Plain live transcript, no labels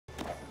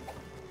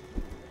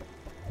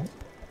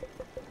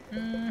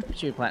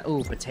Should we plant?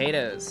 Ooh,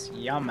 potatoes.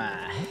 Yummy.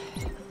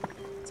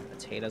 Some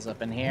potatoes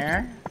up in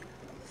here.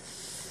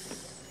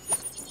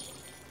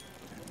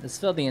 Let's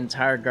fill the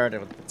entire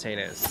garden with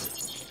potatoes.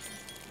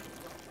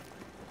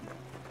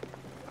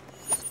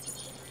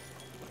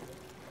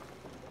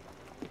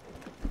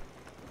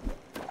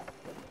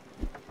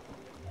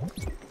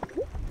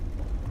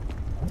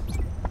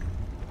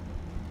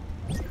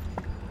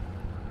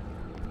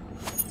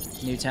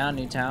 New town,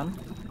 new town.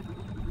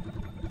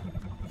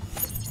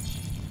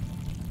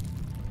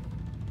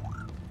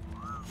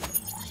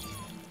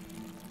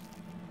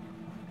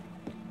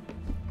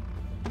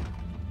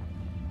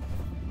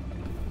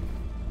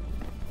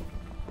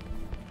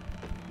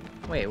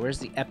 Wait, where's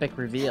the epic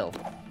reveal?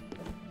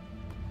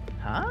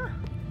 Huh?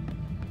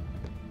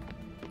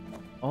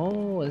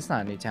 Oh, it's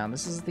not a new town.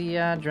 This is the,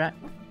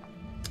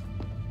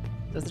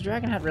 Does the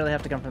dragon head really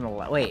have to come from the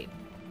left? Wait.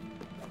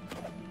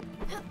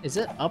 Is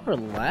it upper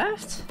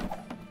left?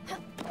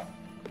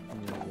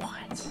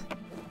 What?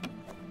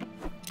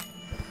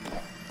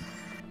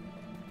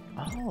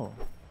 Oh.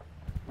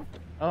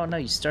 Oh, no,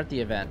 you start the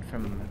event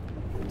from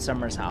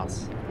Summer's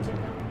house.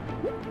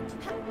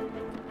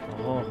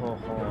 Oh, ho,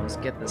 ho. Let's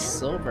get the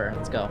silver.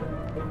 Let's go.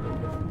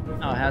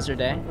 Oh, how's your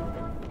day?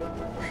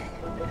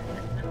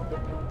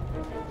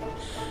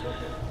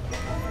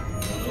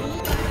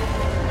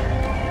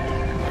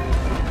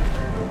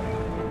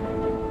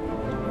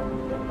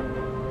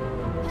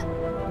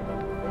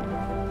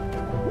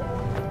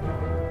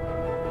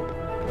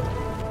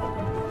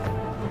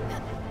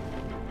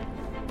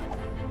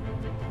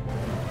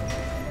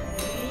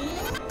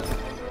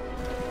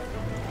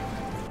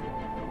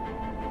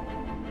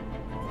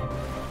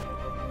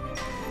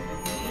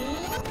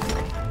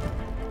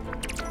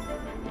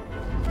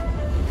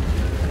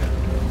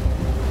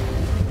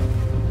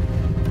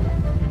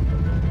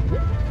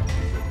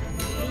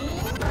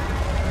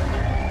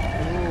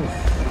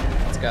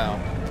 Go.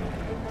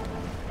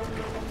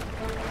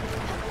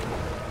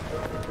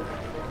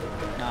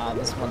 Oh,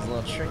 this one's a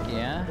little tricky,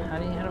 huh? How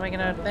do I get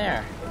out of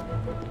there?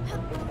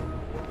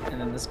 And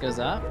then this goes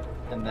up,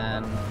 and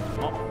then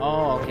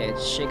oh, okay,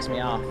 it shakes me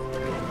off.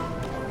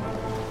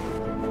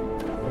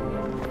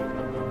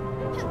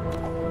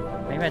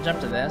 Maybe I jump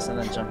to this, and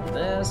then jump to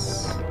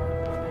this.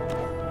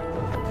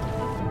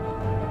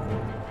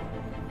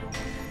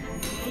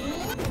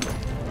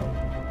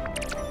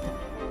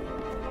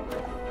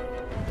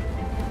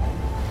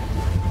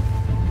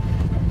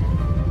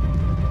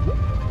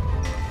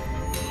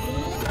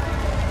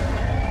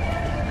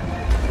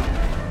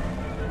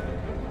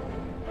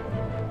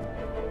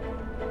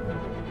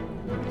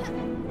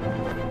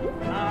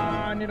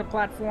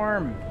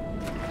 Platform.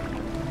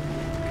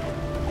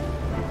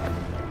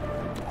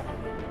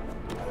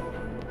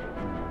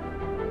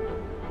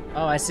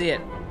 Oh, I see it.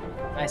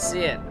 I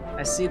see it.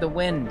 I see the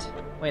wind.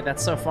 Wait,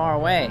 that's so far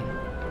away.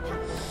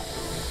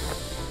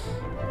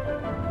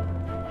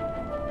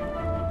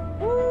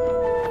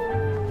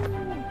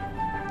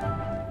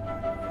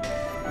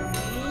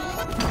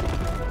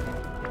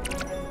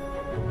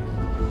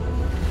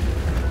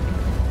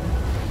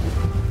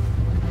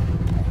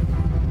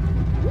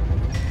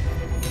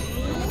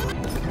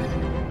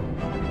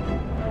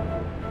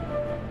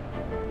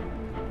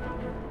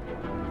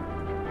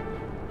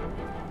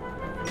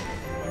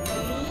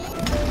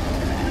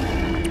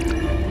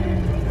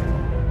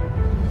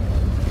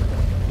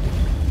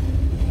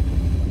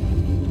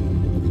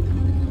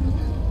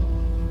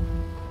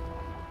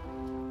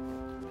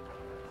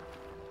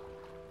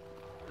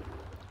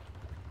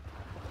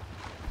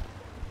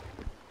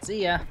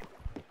 See ya.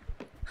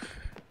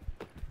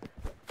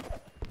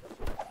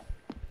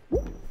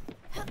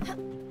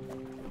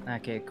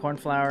 Okay,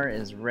 cornflower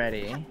is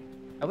ready.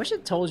 I wish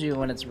it told you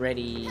when it's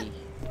ready,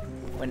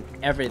 when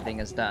everything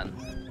is done.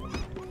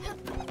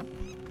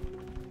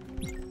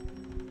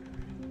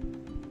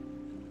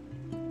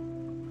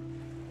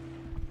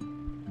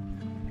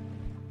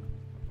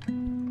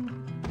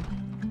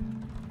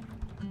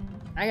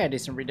 I gotta do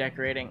some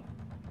redecorating.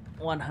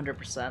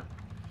 100%.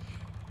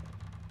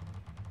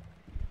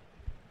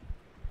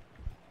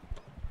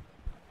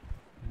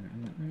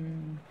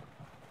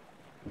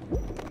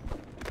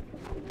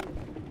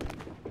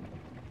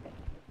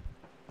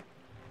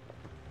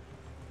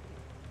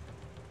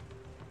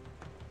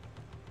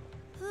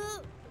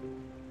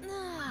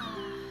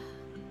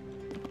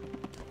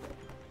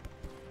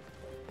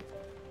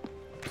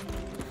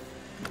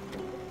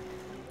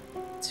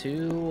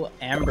 To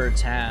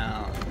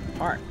Ambertown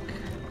Park.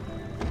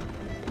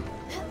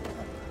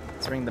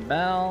 Let's ring the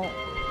bell.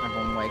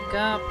 Everyone wake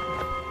up.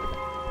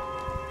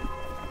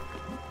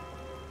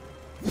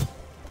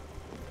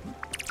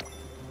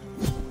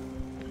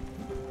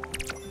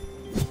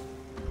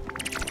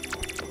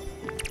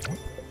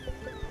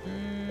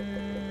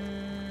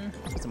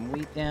 Put some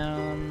wheat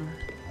down.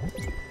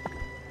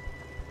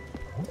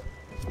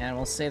 And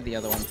we'll save the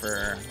other one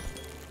for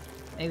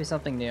maybe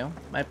something new.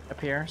 Might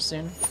appear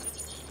soon.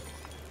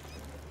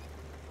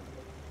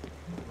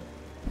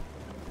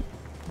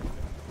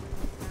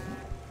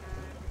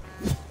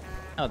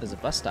 Oh, there's a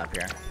bus stop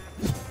here.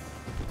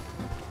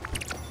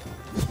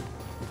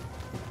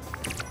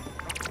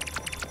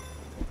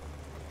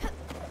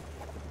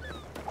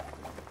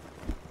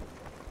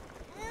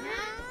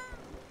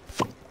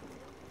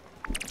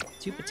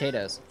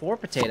 potatoes. 4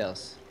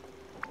 potatoes.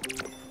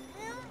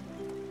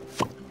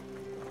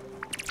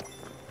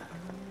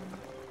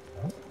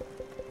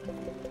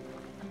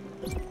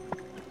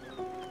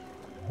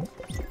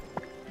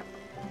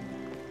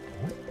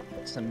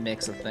 Just a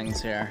mix of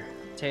things here.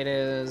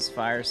 Potatoes,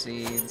 fire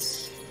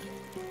seeds.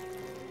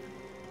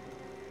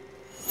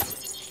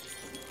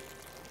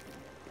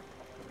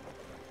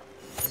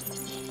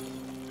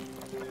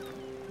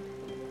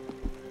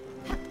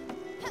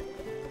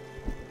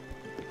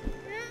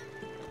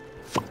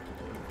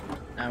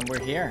 And we're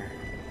here.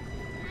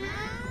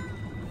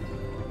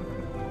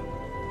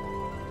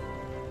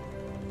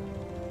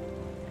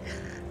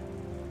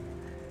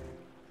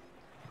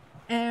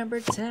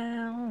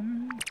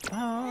 Ambertown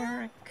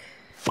Park.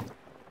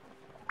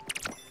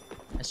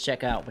 Let's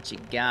check out what you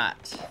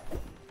got.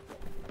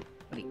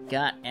 What do you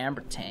got,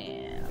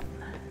 Ambertown?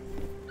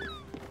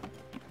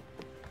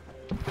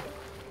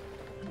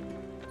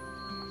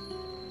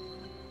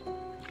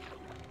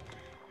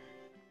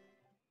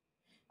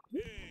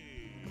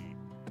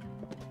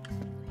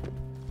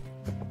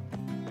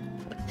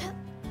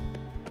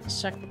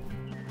 Let's check.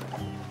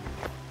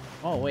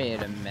 Oh,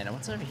 wait a minute.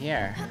 What's over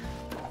here?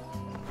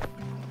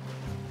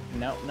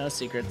 Nope, no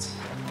secrets.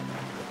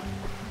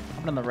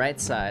 Up on the right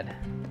side.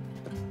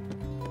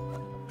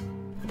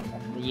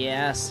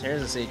 Yes,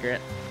 here's a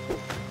secret.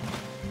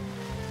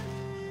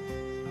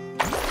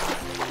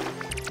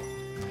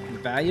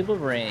 Valuable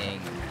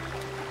ring.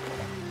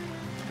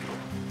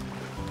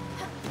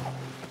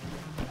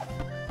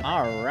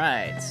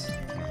 Alright.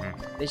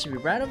 They should be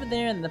right over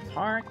there in the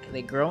park.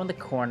 They grow in the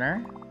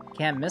corner.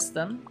 Can't miss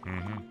them.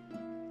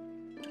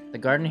 The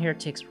garden here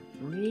takes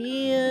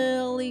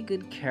really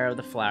good care of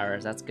the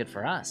flowers. That's good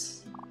for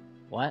us.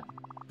 What?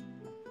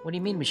 What do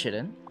you mean we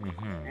shouldn't?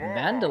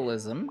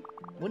 Vandalism?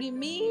 What do you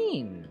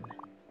mean?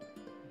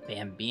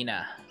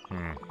 Bambina.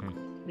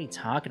 What are you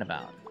talking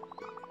about?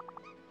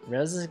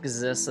 Roses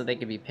exist so they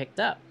can be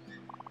picked up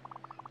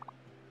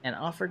and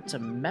offered to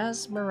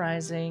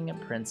mesmerizing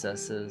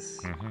princesses.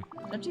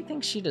 Don't you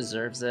think she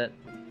deserves it?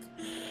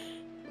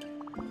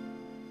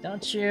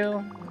 Don't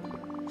you?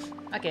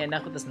 Okay,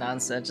 enough with this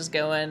nonsense. Just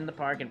go in the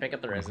park and pick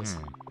up the roses.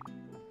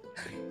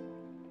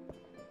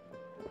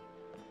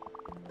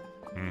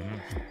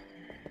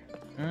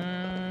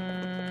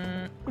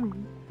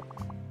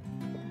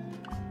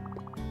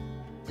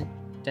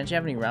 Don't you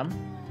have any rum?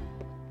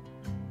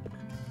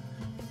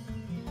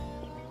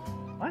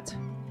 What?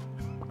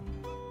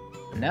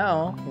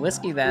 No,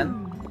 whiskey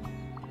then.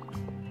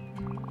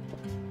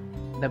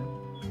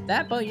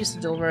 That boat used to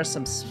deliver us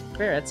some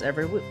spirits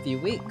every few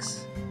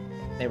weeks.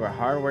 They were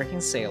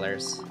hard-working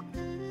sailors.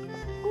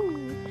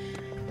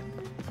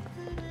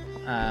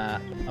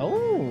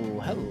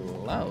 Oh,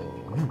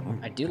 hello.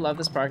 I do love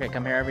this park. I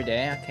come here every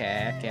day.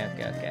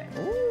 Okay.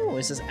 Ooh,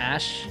 is this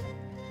ash?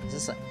 Is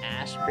this an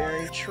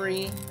ashberry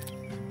tree?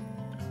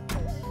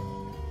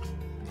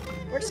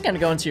 We're just gonna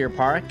go into your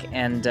park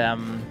and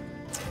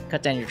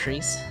cut down your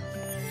trees.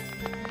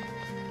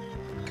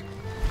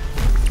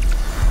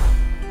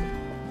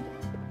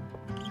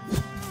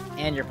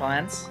 And your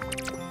plants.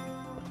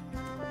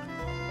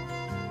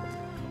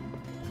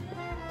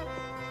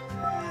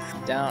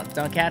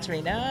 Don't catch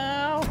me,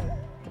 no!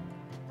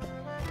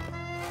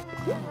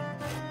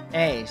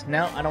 Hey,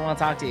 no, I don't want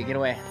to talk to you. Get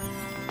away.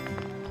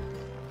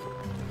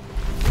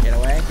 Get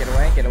away, get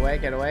away, get away,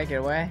 get away, get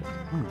away.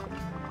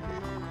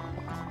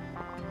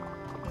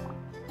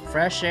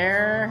 Fresh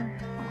air.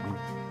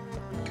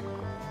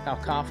 I'll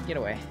cough, get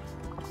away.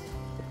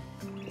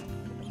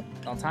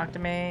 Don't talk to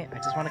me. I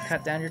just want to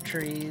cut down your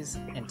trees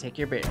and take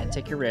your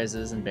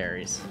roses and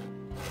berries.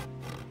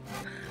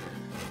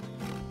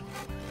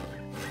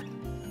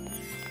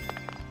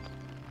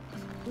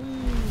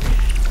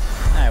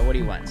 Alright, what do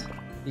you want?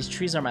 These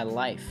trees are my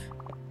life.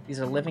 These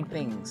are living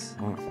things.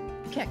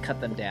 You can't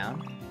cut them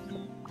down.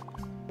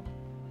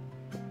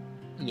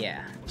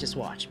 Yeah, just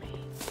watch me.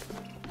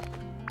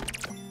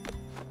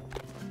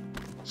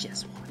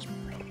 Just watch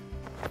me.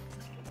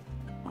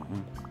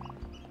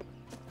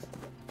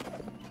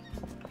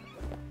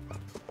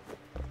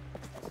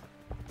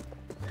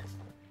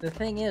 The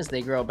thing is,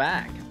 they grow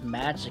back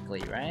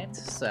magically, right?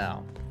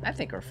 So, I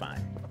think we're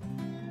fine.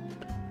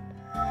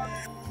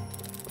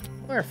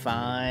 We're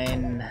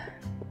fine.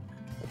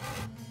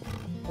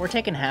 We're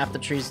taking half the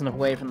trees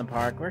away from the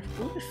park.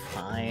 We'll be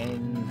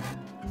fine.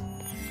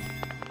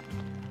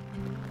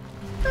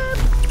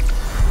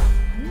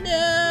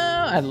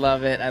 No! I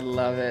love it. I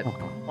love it.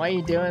 Why are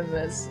you doing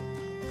this?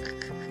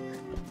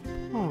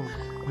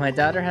 My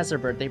daughter has her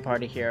birthday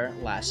party here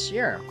last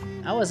year.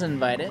 I wasn't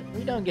invited.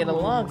 We don't get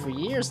along for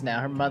years now.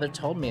 Her mother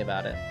told me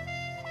about it.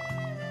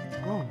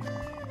 Oh.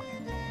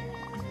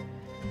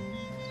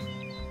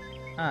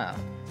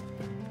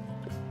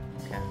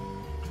 Okay.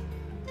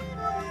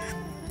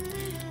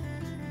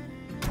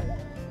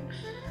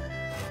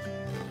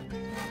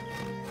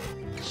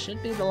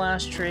 Should be the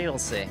last tree, we'll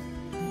see.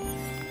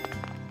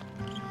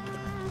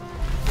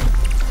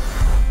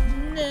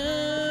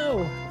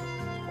 No!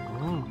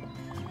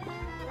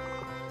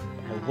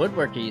 A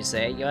woodworker, you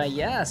say?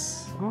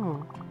 Yes.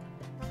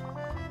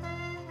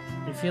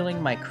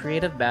 refueling my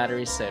creative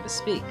battery, so to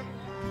speak.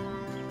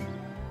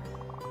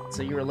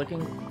 So you were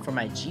looking for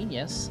my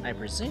genius, I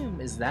presume.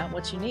 Is that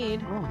what you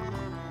need?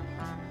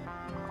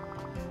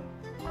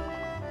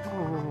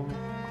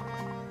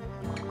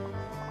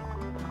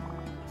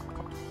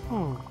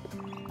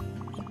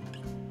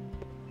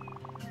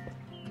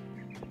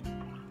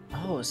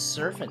 Oh,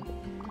 surf and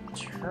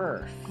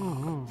turf.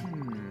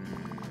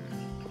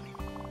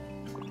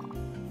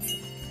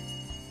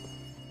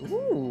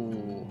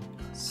 Ooh,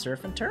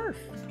 surf and turf.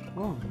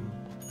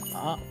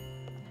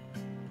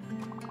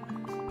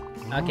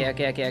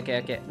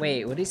 Okay.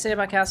 Wait, what did he say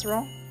about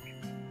casserole?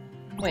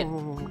 Wait,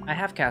 I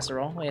have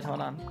casserole. Wait,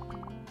 hold on.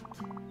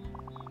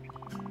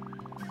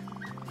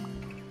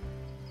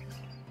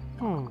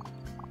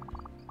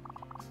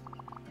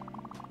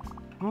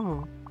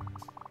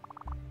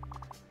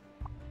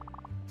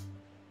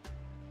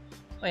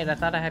 Wait, I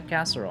thought I had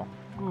casserole.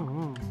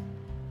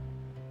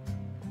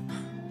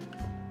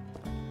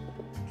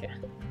 Okay.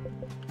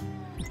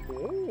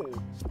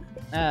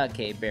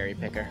 Okay, berry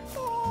picker.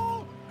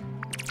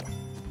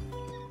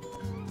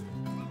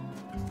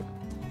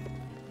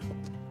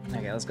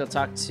 Okay, let's go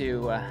talk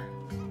to,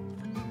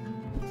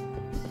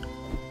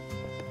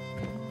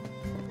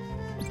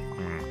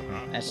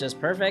 That's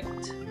just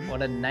perfect.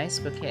 What a nice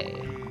bouquet.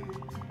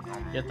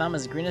 Your thumb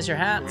is green as your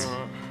hat.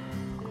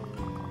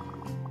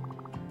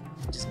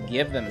 Just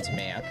give them to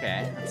me.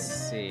 Okay, let's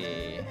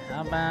see.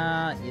 How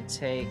about you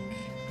take...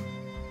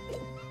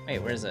 Wait,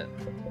 where is it?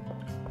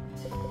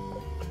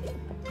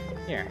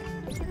 Here.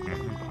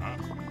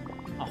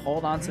 I'll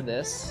hold on to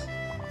this.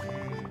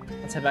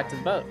 Let's head back to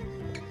the boat.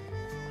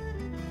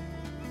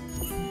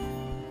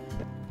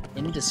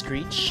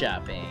 Indiscreet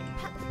shopping.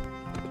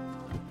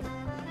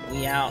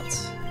 We out.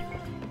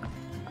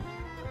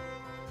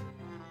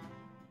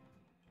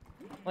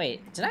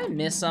 Wait, did I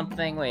miss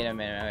something? Wait a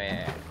minute,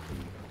 wait.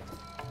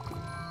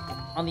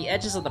 On the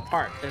edges of the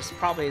park, there's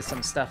probably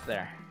some stuff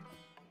there.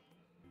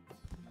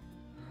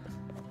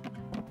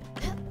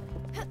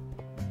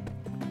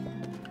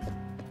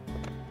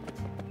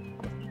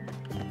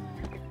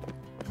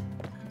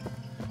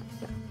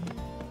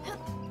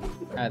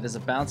 There's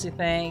a bouncy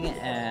thing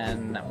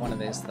and one of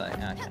these things.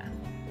 Okay.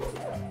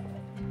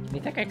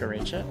 You think I can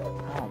reach it?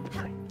 Oh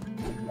my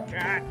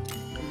god.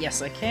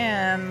 Yes, I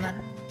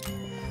can.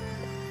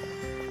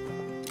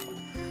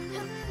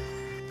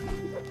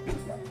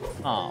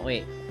 Oh,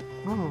 wait.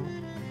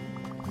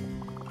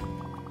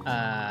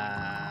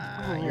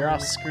 You're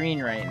off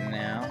screen right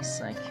now,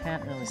 so I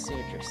can't really see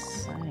what you're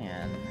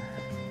saying.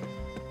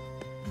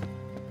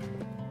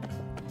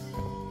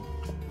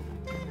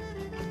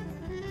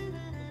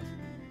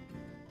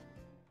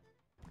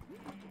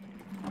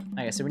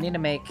 Okay, so we need to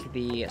make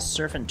the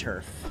surf and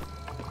turf.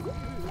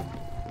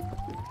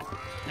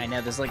 I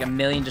know there's like a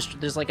million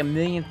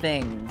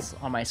things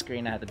on my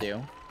screen I have to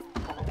do.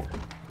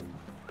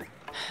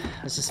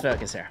 Let's just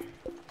focus here.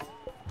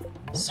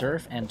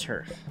 Surf and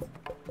turf.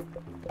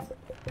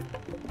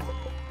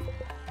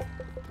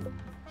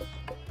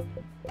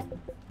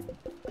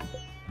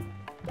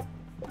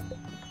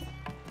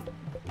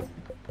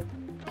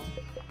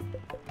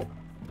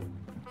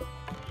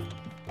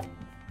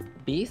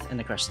 Beef and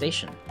the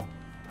crustacean.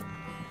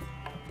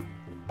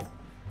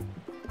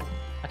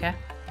 Okay.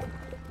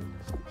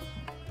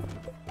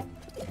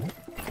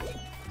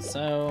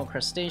 So,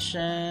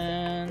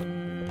 crustacean...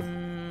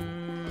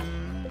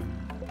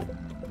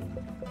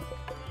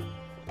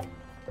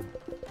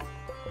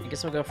 I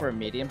guess we'll go for a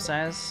medium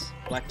size.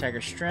 Black tiger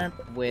shrimp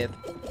with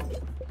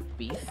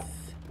beef.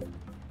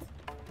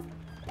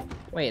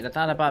 Wait, I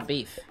thought I bought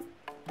beef.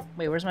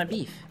 Wait, where's my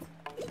beef?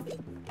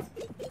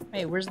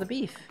 Wait, where's the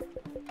beef?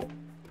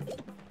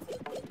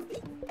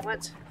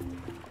 What?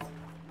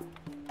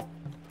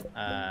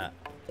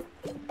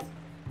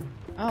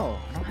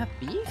 Oh, I don't have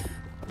beef?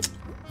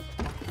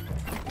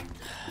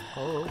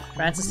 Oh.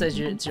 Francis says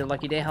it's your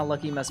lucky day. How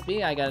lucky you must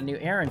be. I got a new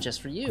errand just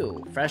for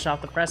you. Fresh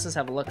off the presses,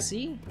 have a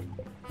look-see.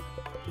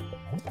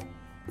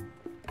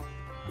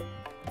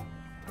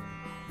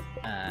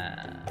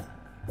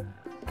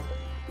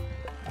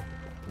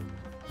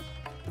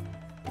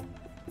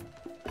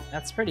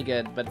 That's pretty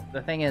good, but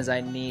the thing is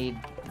I need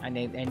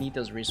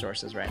those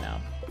resources right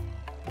now.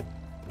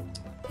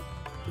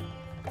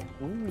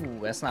 Ooh,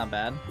 that's not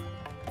bad.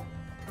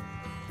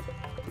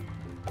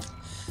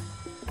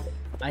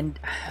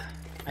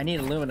 I need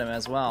aluminum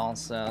as well,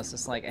 so it's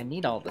just like I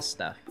need all this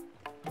stuff.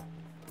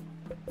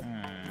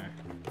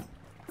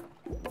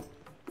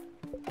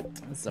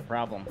 This is a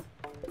problem.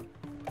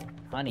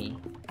 Honey.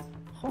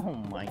 Oh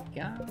my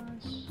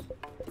gosh.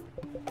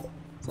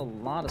 It's a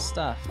lot of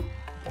stuff.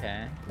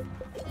 Okay.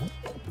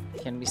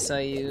 Can we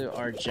sell you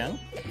our junk?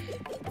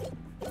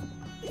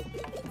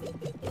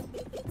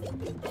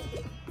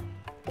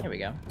 Here we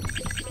go.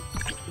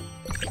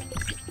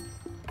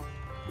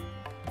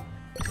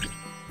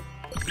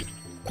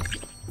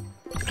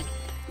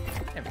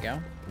 There we go.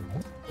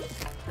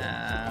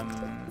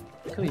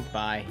 What can we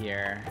buy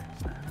here?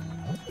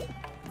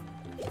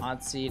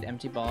 Odd seed,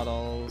 empty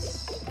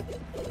bottles.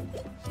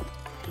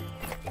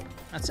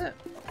 That's it.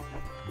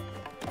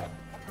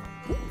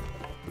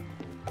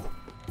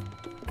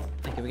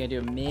 Okay, we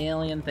gotta do a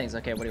million things.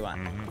 Okay, what do you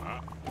want?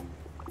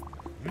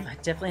 I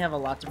definitely have a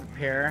lot to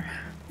prepare.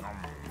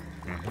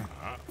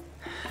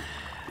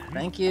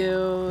 Thank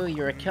you.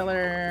 You're a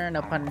killer.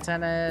 No pun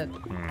intended.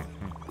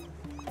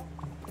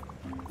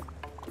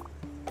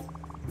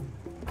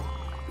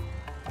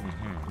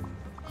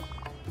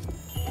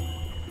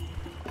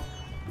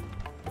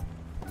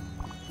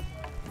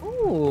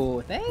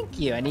 Ooh, thank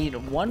you. I need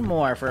one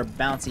more for a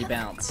bouncy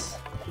bounce.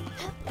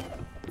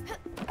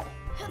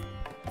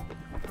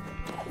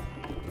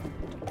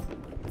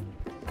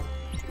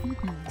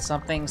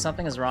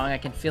 Something is wrong. I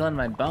can feel it in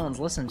my bones.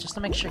 Listen, just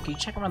to make sure, can you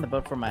check around the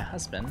boat for my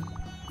husband?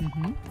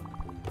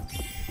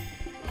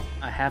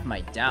 I have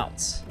my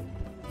doubts.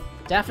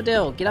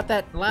 Daffodil, get up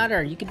that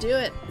ladder. You can do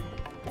it.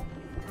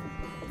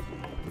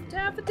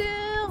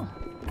 Daffodil!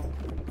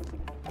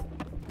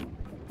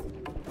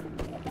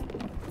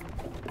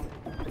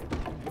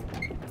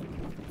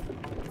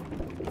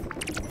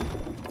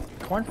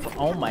 Corn for—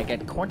 oh my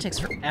god, corn takes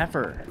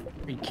forever.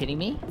 Are you kidding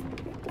me?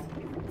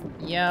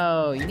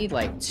 Yo, you need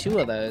like 2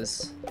 of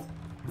those.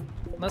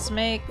 Let's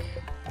make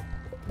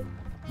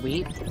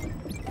wheat.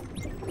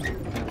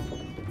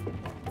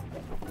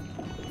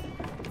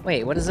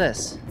 Wait, what is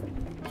this?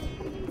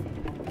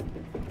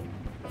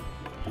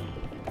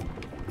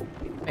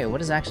 Wait,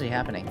 what is actually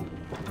happening?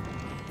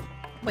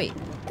 Wait,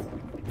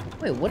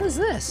 what is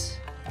this?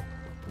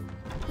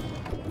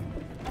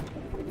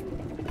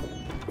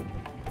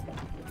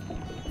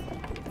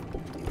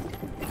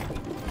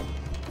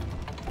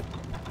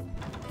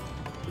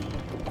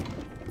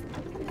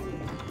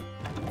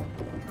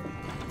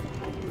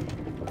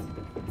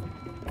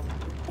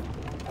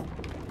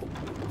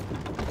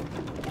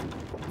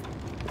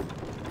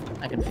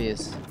 I'm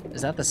confused.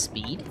 Is that the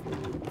speed?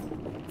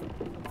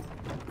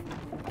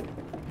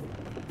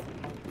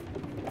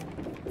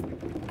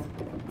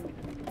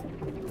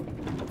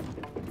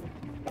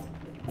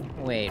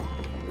 Wait,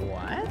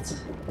 what?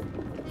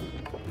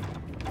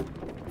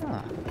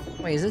 Huh.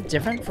 Wait, is it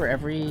different for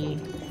every...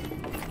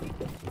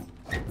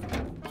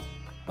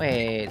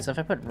 Wait, so if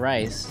I put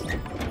rice...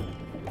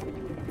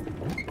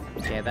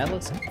 Okay, that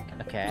looks...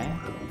 okay.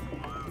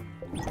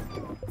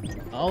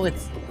 Oh,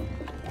 it's...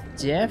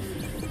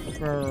 different...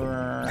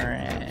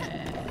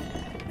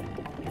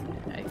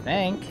 I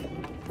think.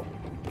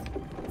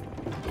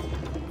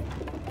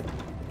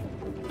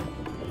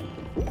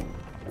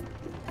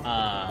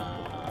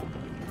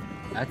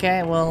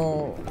 Okay,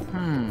 well,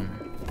 I'm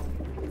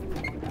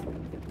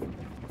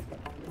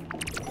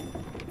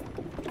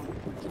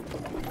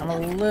a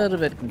little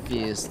bit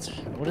confused.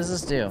 What does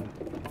this do?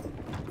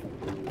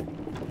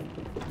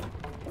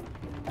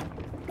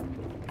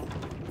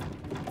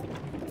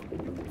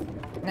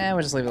 Nah,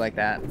 we'll just leave it like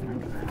that.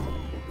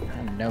 I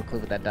have no clue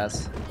what that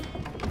does.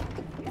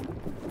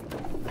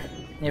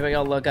 Maybe we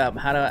gotta look up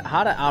how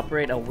to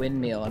operate a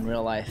windmill in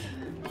real life.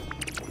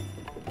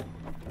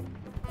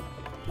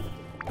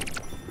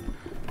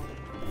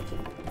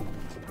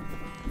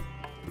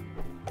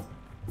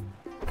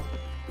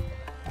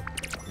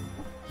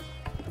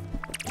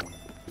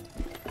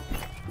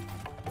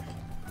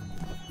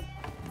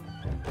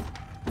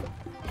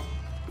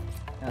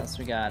 What else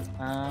we got?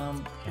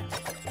 Okay.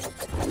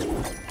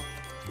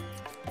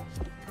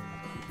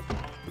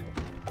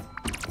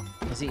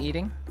 Is he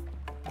eating?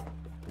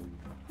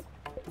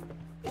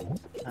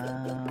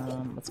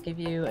 Let's give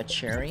you a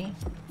cherry.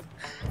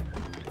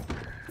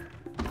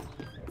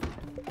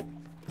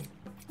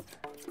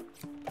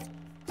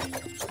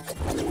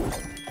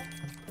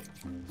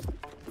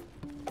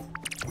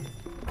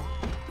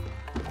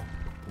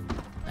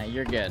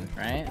 You're good,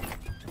 right?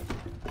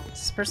 Does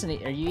this person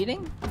eat? Are you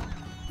eating?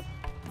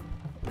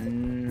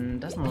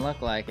 Doesn't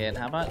look like it.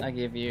 How about I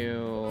give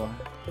you...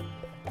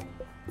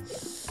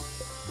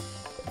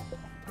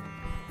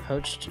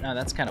 poached? Oh,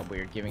 that's kind of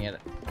weird giving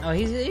it... Oh,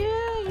 he's...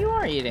 yeah, you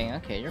are eating.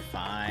 Okay, you're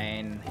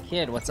fine.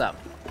 Kid, what's up?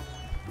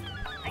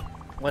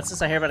 What's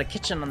this I hear about a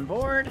kitchen on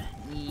board?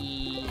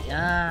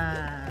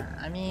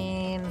 I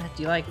mean...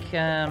 do you like,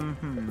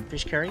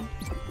 fish curry?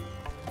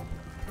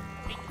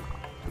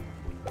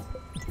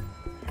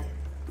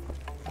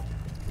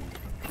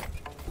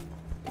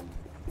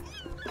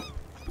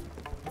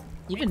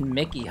 Even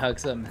Mickey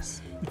hugs him.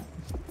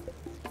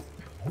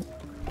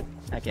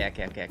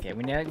 Okay.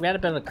 We gotta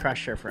build a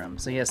crusher for him,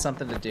 so he has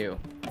something to do.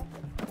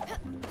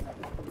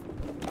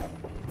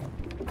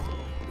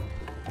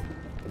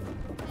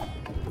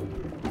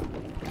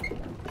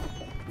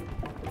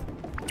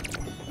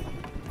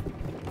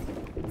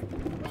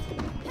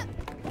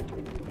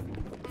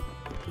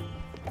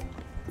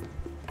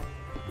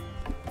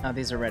 Oh,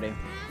 these are ready.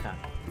 Okay.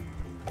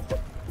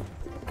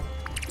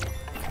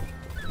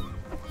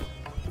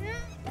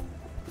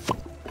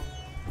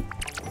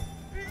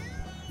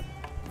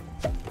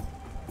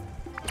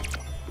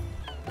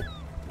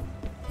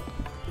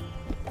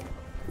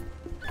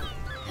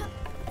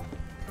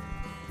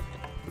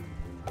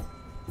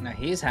 Now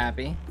he's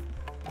happy.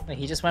 Wait,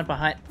 he just went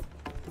behind...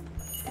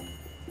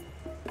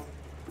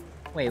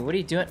 Wait, what are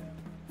you doing?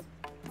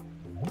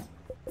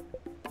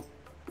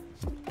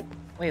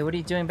 Wait, what are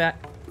you doing back?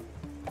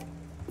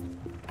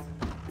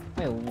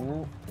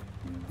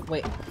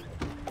 Wait.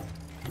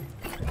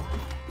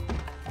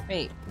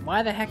 Wait,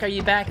 why the heck are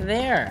you back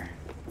there?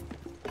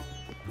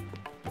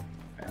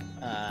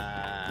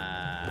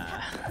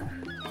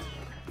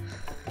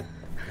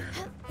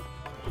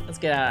 Let's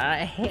get out.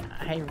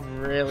 I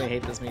really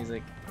hate this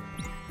music.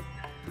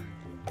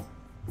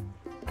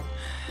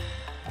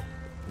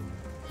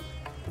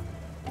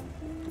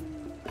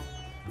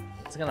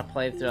 It's gonna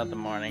play throughout the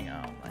morning.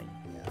 Oh my god.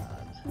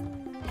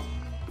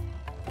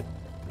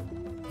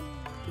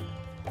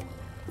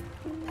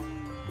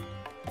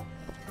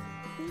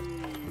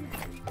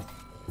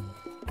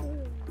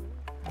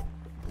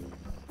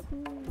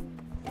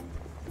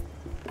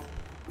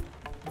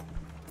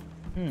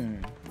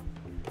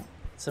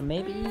 So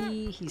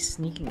maybe he's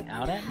sneaking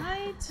out at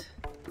night?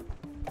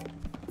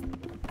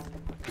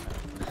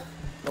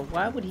 But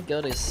why would he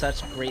go to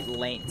such great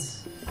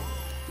lengths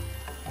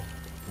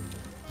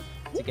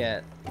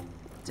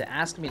to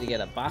ask me to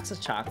get a box of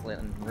chocolate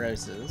and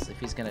roses if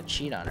he's gonna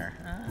cheat on her?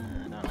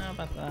 I don't know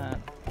about that.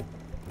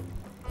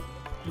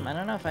 I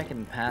don't know if I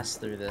can pass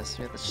through this.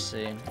 We have to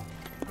see.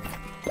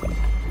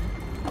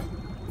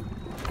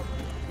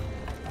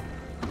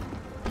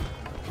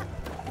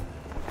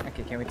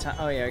 Okay, can we talk?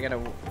 Oh yeah, I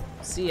gotta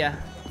see ya.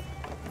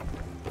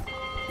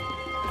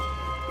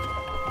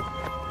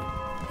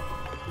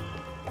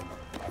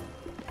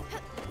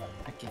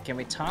 Okay, can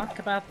we talk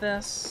about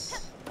this?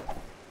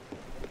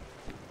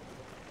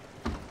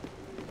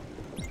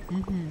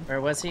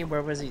 Where was he?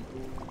 Where was he?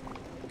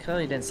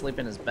 Clearly didn't sleep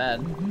in his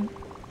bed.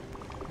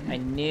 I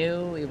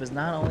knew it was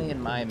not only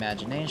in my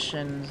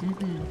imagination.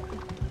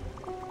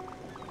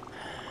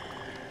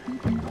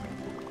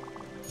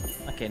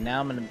 Okay,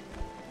 now I'm gonna...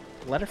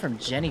 Letter from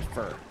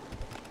Jennifer.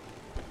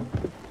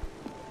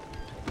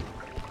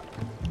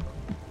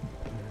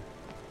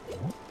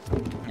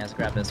 Yeah, let's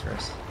grab this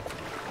first.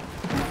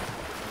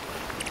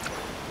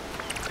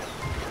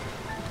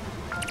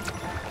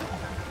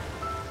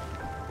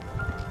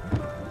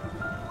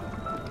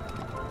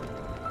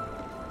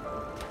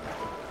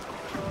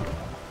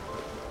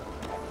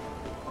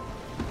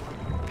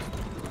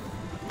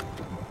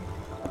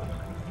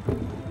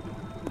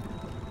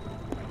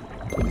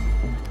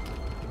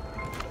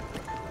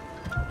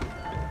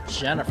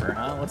 Jennifer,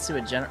 huh? Let's see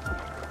what Jennifer...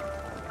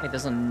 Wait,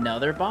 there's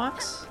another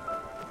box?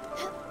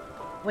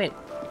 Wait.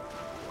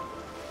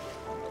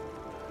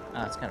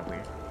 Oh, it's kind of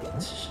weird.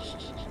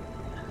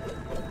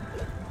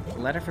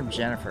 Letter from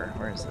Jennifer.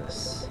 Where is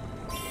this?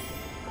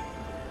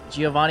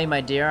 Giovanni,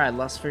 my dear, I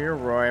lust for your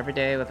roar. Every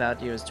day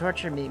without you is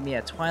torture. Meet me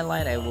at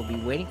twilight. I will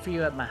be waiting for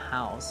you at my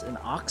house in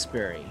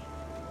Oxbury.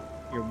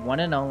 Your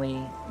one and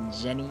only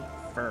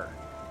Jennifer.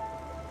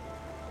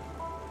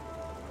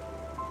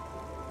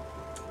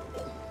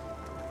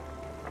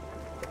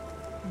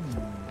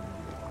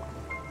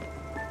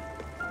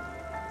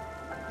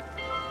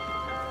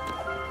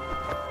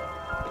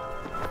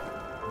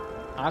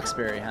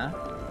 Oxbury, huh?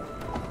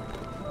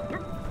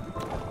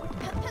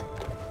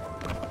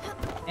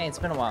 Hey, it's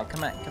been a while.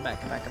 Come back, come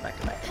back, come back, come back,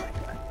 come back, come back,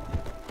 come back.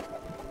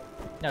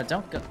 No,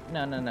 don't go.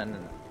 No, no, no, no,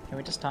 no. Can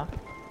we just talk?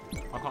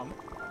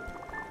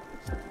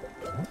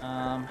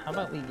 How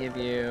about we give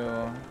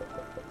you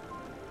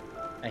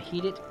a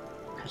heated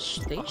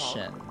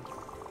crustacean?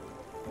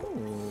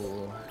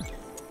 Ooh.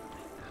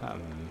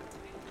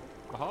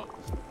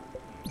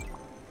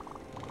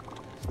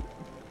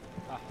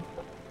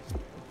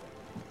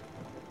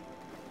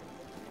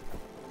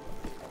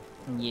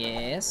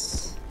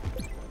 Yes.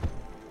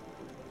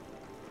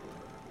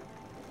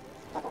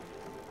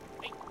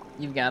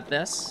 You've got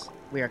this.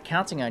 We are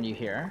counting on you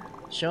here.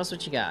 Show us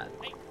what you got.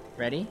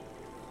 Ready?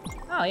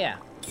 Oh yeah.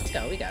 Let's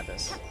go. We got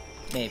this.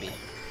 Maybe.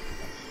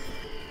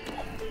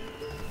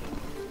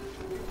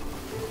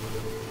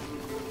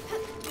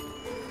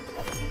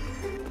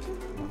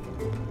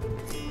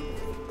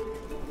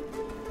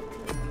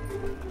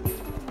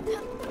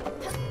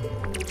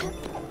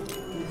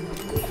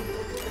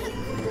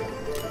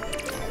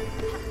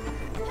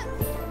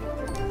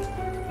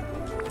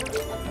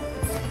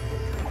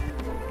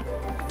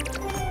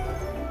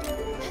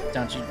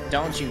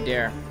 Don't you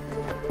dare.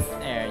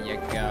 There you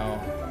go.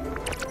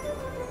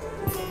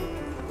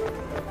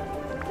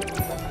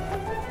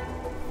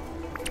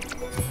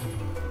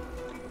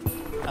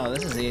 Oh,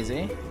 this is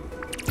easy.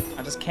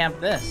 I'll just camp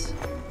this.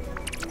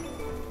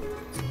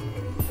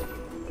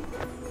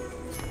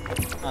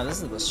 Oh,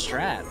 this is the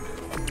strat.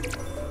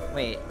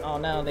 Wait, oh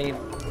no, they've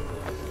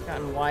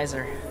gotten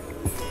wiser.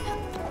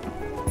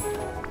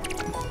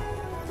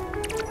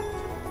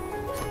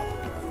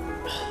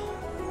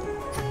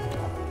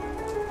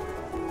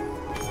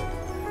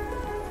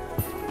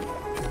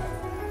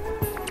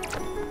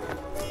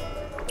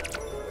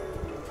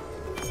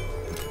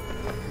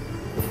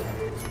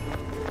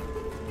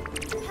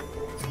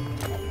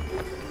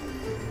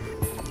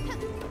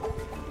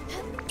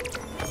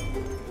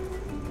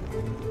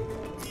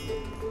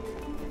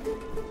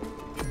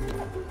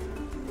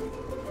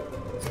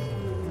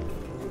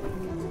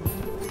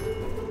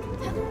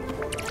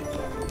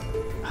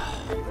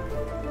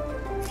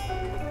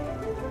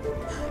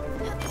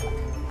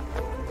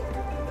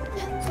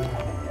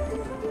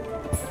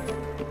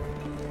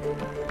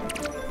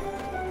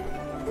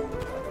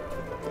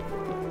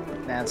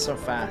 man, it's so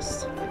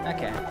fast.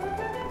 Okay.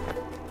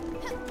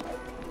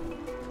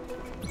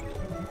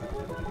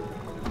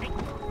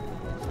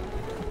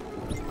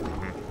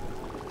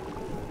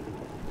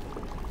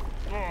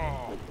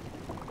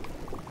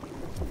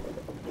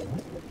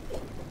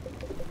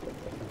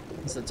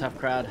 It's a tough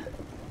crowd.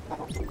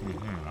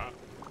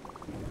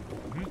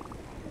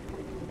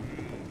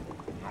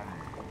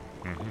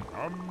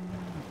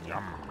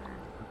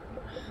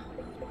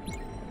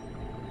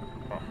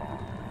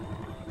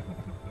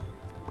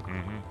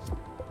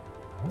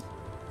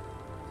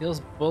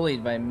 Feels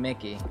bullied by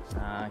Mickey.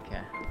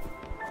 Okay.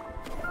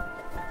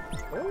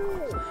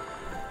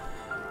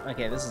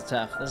 Okay, this is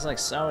tough. There's like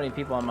so many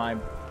people on my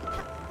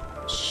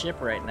ship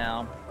right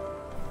now.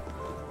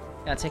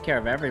 Gotta take care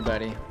of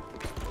everybody.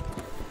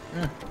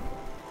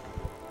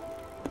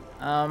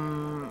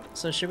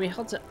 So should we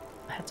head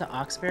to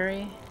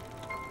Oxbury?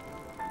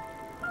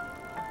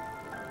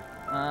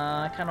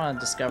 I kind of want to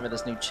discover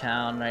this new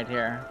town right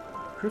here.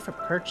 Proof of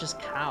purchase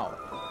cow.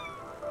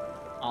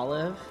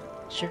 Olive,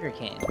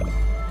 sugarcane.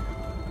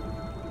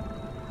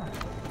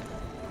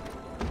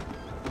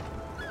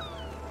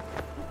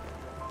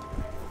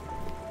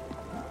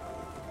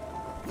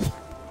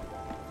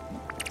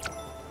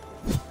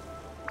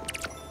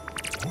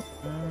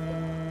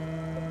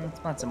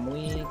 Let's want some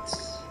wheat.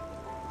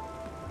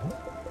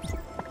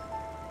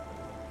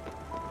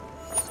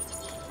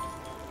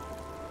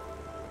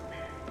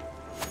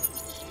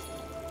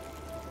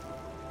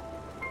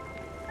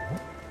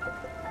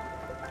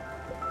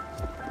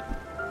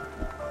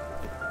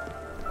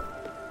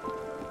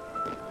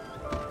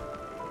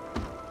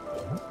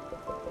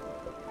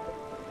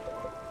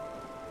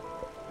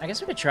 I guess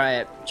we could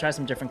try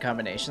some different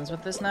combinations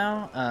with this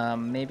now.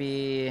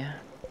 Maybe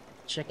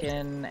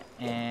chicken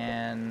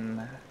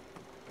and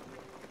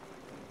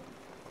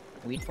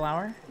wheat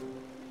flour.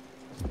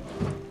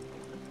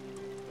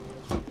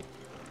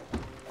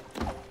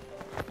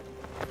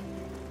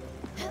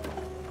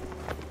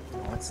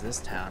 What's this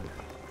town?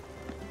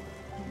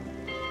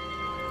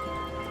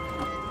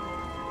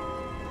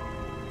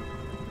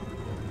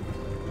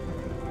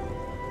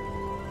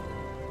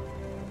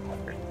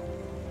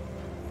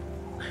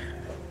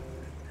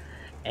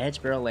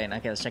 Edgeboro Lane.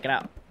 Okay, let's check it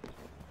out.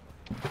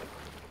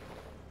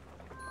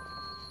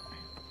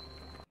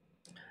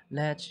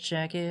 Let's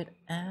check it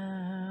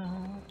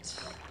out.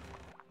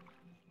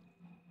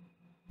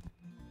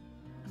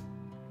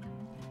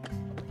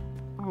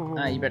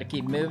 You better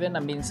keep moving.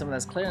 I'm meeting someone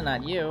that's clearly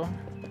not you.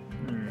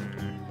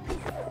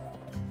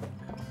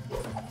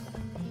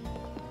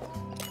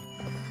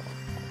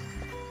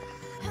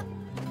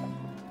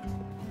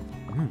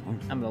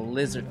 I'm the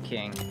Lizard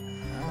King.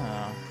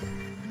 Oh.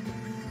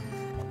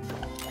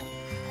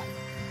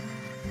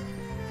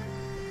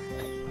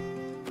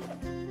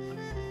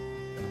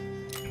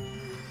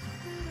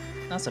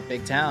 That's a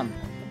big town.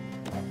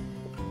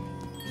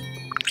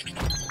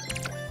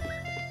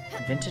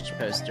 Vintage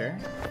poster.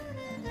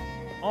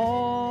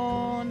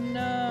 Oh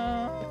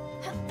no!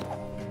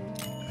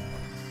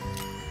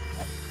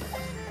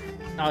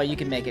 Oh, you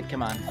can make it,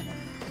 come on.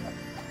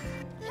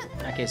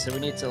 Okay, so we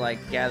need to like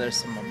gather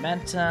some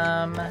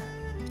momentum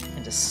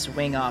and just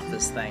swing off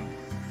this thing.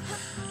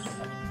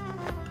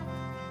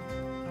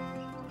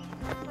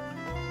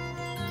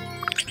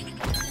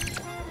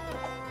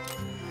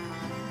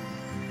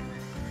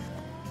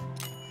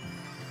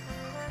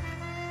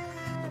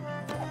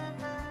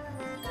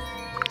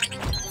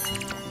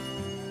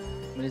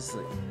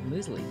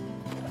 Muesli.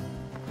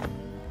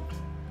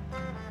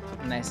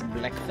 Nice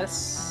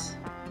breakfast.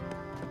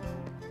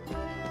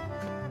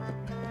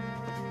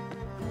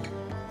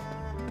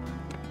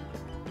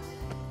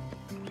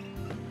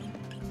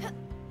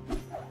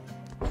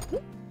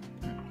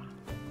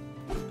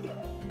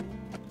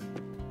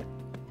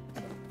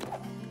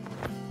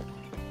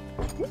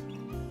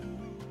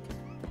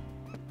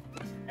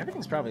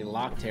 Everything's probably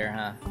locked here,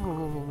 huh?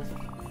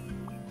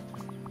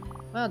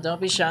 Well, don't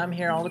be shy, I'm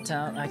here all the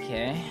time.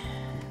 Okay.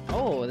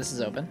 Oh, this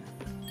is open.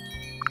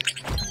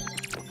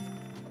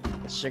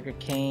 Sugar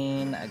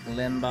cane, a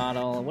Glim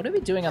bottle. What are we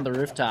doing on the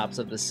rooftops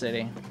of the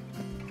city?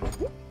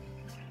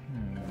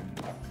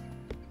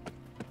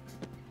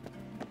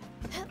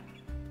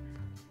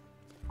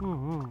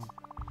 Or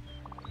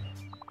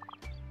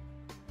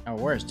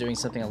worse, doing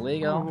something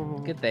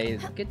illegal? Good day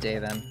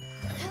then.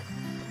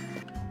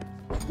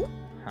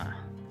 Huh.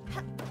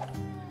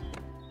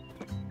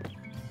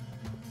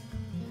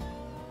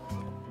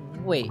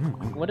 Wait,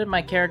 what did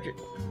my character...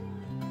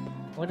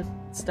 What did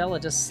Stella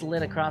just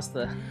slid across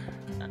the...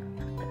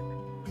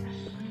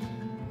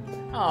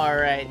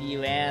 Alright,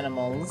 you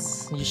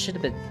animals. You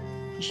should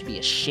be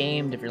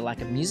ashamed of your lack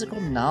of musical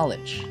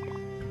knowledge.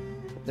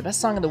 The best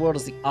song in the world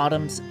is The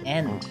Autumn's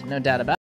End, no doubt about it.